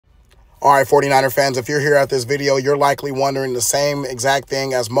All right, 49er fans, if you're here at this video, you're likely wondering the same exact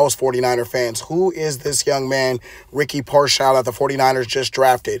thing as most 49er fans. Who is this young man, Ricky Pearsall, that the 49ers just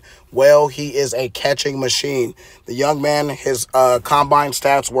drafted? Well, he is a catching machine. The young man, his combine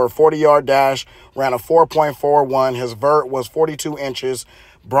stats were 40-yard dash, ran a 4.41. His vert was 42 inches.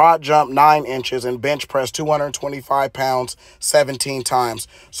 Broad jump 9 inches, and bench press 225 pounds 17 times.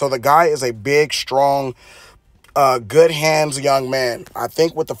 So the guy is a big, strong, good hands young man. I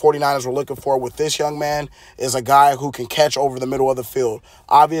think what the 49ers were looking for with this young man is a guy who can catch over the middle of the field.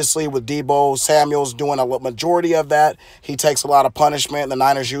 Obviously, with Deebo Samuel's doing a majority of that, he takes a lot of punishment. The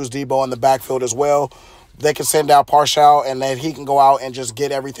Niners use Deebo in the backfield as well. They can send out Pearsall, and then he can go out and just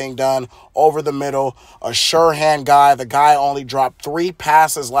get everything done over the middle. A sure hand guy. The guy only dropped 3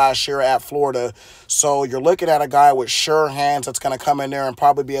 passes last year at Florida. So you're looking at a guy with sure hands that's going to come in there and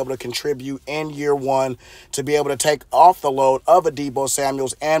probably be able to contribute in year one to be able to take off the load of a Deebo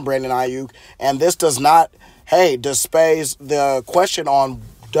Samuels and Brandon Ayuk. And this does not, displays the question on,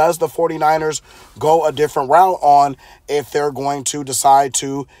 does the 49ers go a different route on if they're going to decide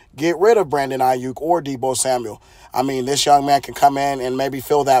to get rid of Brandon Ayuk or Deebo Samuel? I mean, this young man can come in and maybe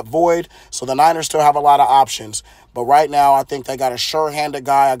fill that void. So the Niners still have a lot of options. But right now, I think they got a sure-handed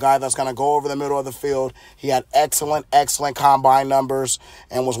guy, a guy that's going to go over the middle of the field. He had excellent combine numbers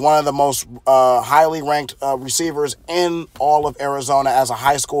and was one of the most highly ranked receivers in all of Arizona as a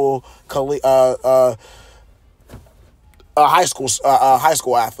high school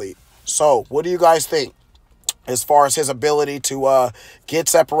athlete. So what do you guys think as far as his ability to get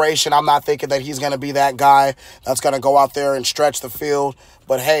separation? I'm not thinking that he's going to be that guy that's going to go out there and stretch the field.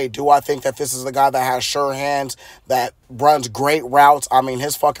 But, hey, do I think that this is the guy that has sure hands, that runs great routes? I mean,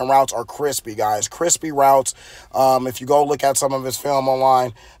 his fucking routes are crispy, guys. Crispy routes. If you go look at some of his film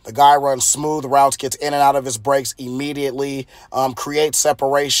online, the guy runs smooth routes, gets in and out of his breaks immediately, creates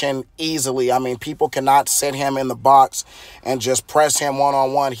separation easily. I mean, people cannot sit him in the box and just press him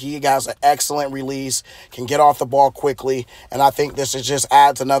one-on-one. He has an excellent release, can get off the ball quickly, and I think this just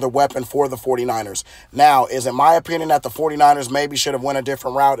adds another weapon for the 49ers. Now, is it my opinion that the 49ers maybe should have went a different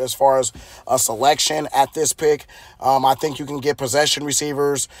route as far as a selection at this pick? I think you can get possession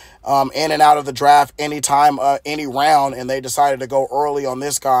receivers in and out of the draft anytime, any round, and they decided to go early on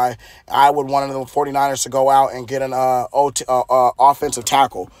this guy. I would want the 49ers to go out and get an offensive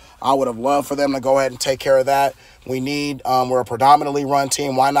tackle. I would have loved for them to go ahead and take care of that. We're a predominantly run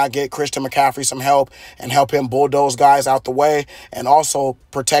team. Why not get Christian McCaffrey some help and help him bulldoze guys out the way and also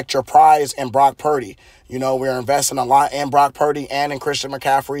protect your prize in Brock Purdy? You know, we're investing a lot in Brock Purdy and in Christian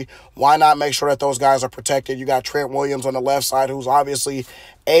McCaffrey. Why not make sure that those guys are protected? You got Trent Williams on the left side, who's obviously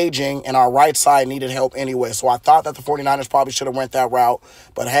aging, and our right side needed help anyway. So I thought that the 49ers probably should have went that route.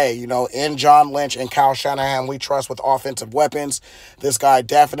 But, hey, you know, in John Lynch and Kyle Shanahan, we trust with offensive weapons. This guy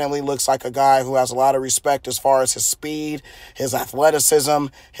definitely looks like a guy who has a lot of respect as far as his speed, his athleticism,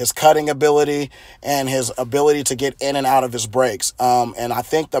 his cutting ability, and his ability to get in and out of his breaks. And I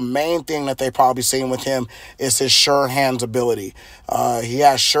think the main thing that they probably seen with him is his sure hands ability. He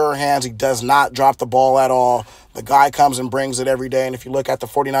has sure hands. He does not drop the ball at all. The guy comes and brings it every day. And if you look at the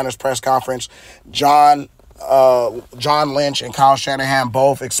 49ers press conference, John Lynch and Kyle Shanahan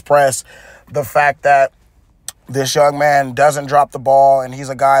both express the fact that this young man doesn't drop the ball, and he's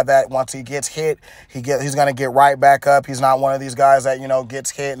a guy that once he gets hit, he's going to get right back up. He's not one of these guys that,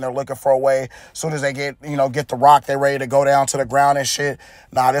 gets hit and they're looking for a way. As soon as they get the rock, they're ready to go down to the ground and shit.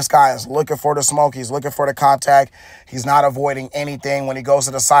 Nah, this guy is looking for the smoke. He's looking for the contact. He's not avoiding anything. When he goes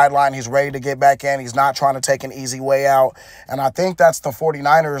to the sideline, he's ready to get back in. He's not trying to take an easy way out. And I think that's the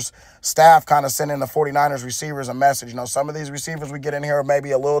 49ers staff kind of sending the 49ers receivers a message. Some of these receivers we get in here are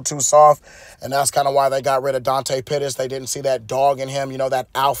maybe a little too soft, and that's kind of why they got rid of Dante Pittis. They didn't see that dog in him, that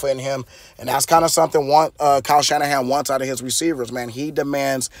alpha in him, and that's kind of something Kyle Shanahan wants out of his receivers, man. He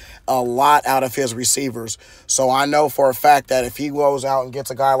demands a lot out of his receivers. So I know for a fact that if he goes out and gets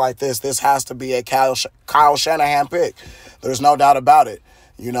a guy like this has to be a Kyle Shanahan pick. There's no doubt about it,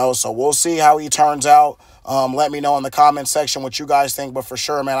 so we'll see how he turns out. Let me know in the comment section what you guys think. But for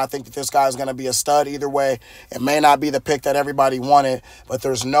sure, man, I think that this guy is going to be a stud either way. It may not be the pick that everybody wanted, but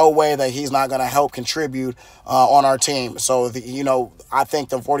there's no way that he's not going to help contribute on our team. So, I think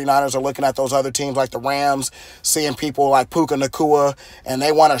the 49ers are looking at those other teams like the Rams, seeing people like Puka Nacua, and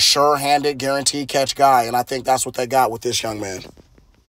they want a sure-handed, guaranteed catch guy. And I think that's what they got with this young man.